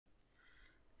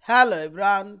Hello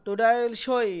everyone, today I will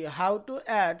show you how to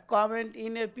add comment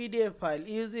in a PDF file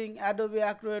using Adobe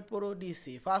Acrobat Pro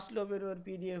DC. First open your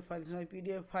PDF file. So my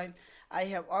PDF file I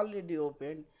have already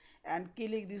opened and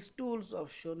click this tools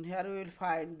option. Here we will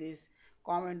find this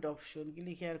comment option.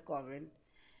 Click here comment.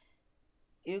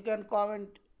 You can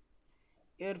comment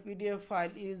your PDF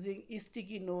file using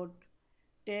sticky note,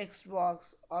 text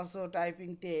box, also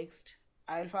typing text.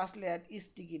 I will firstly add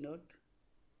sticky note.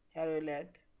 Here we will add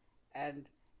and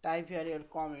type here your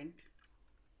comment.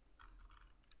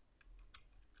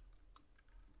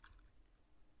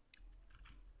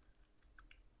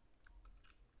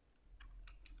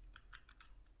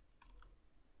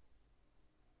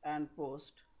 And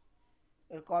post.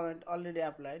 Your comment already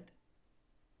applied.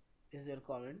 This is your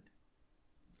comment.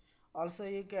 Also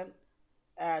you can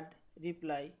add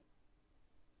reply,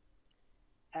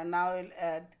 and now we'll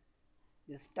add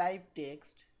this type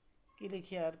text. Click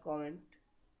here comment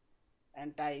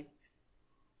and type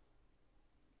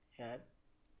here.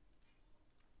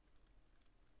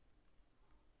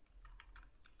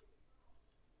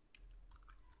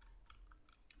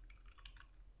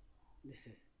 This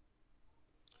is.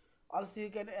 Also you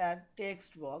can add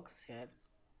text box here.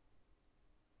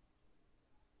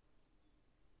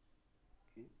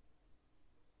 Okay.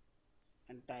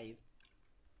 And type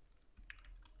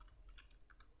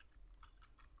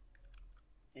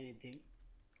anything.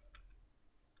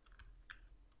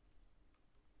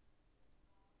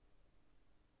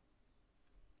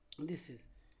 This is.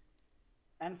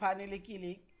 And finally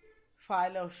click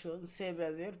file option, save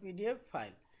as your PDF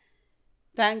file.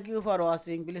 Thank you for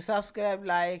watching. Please subscribe,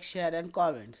 like, share and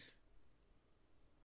comments.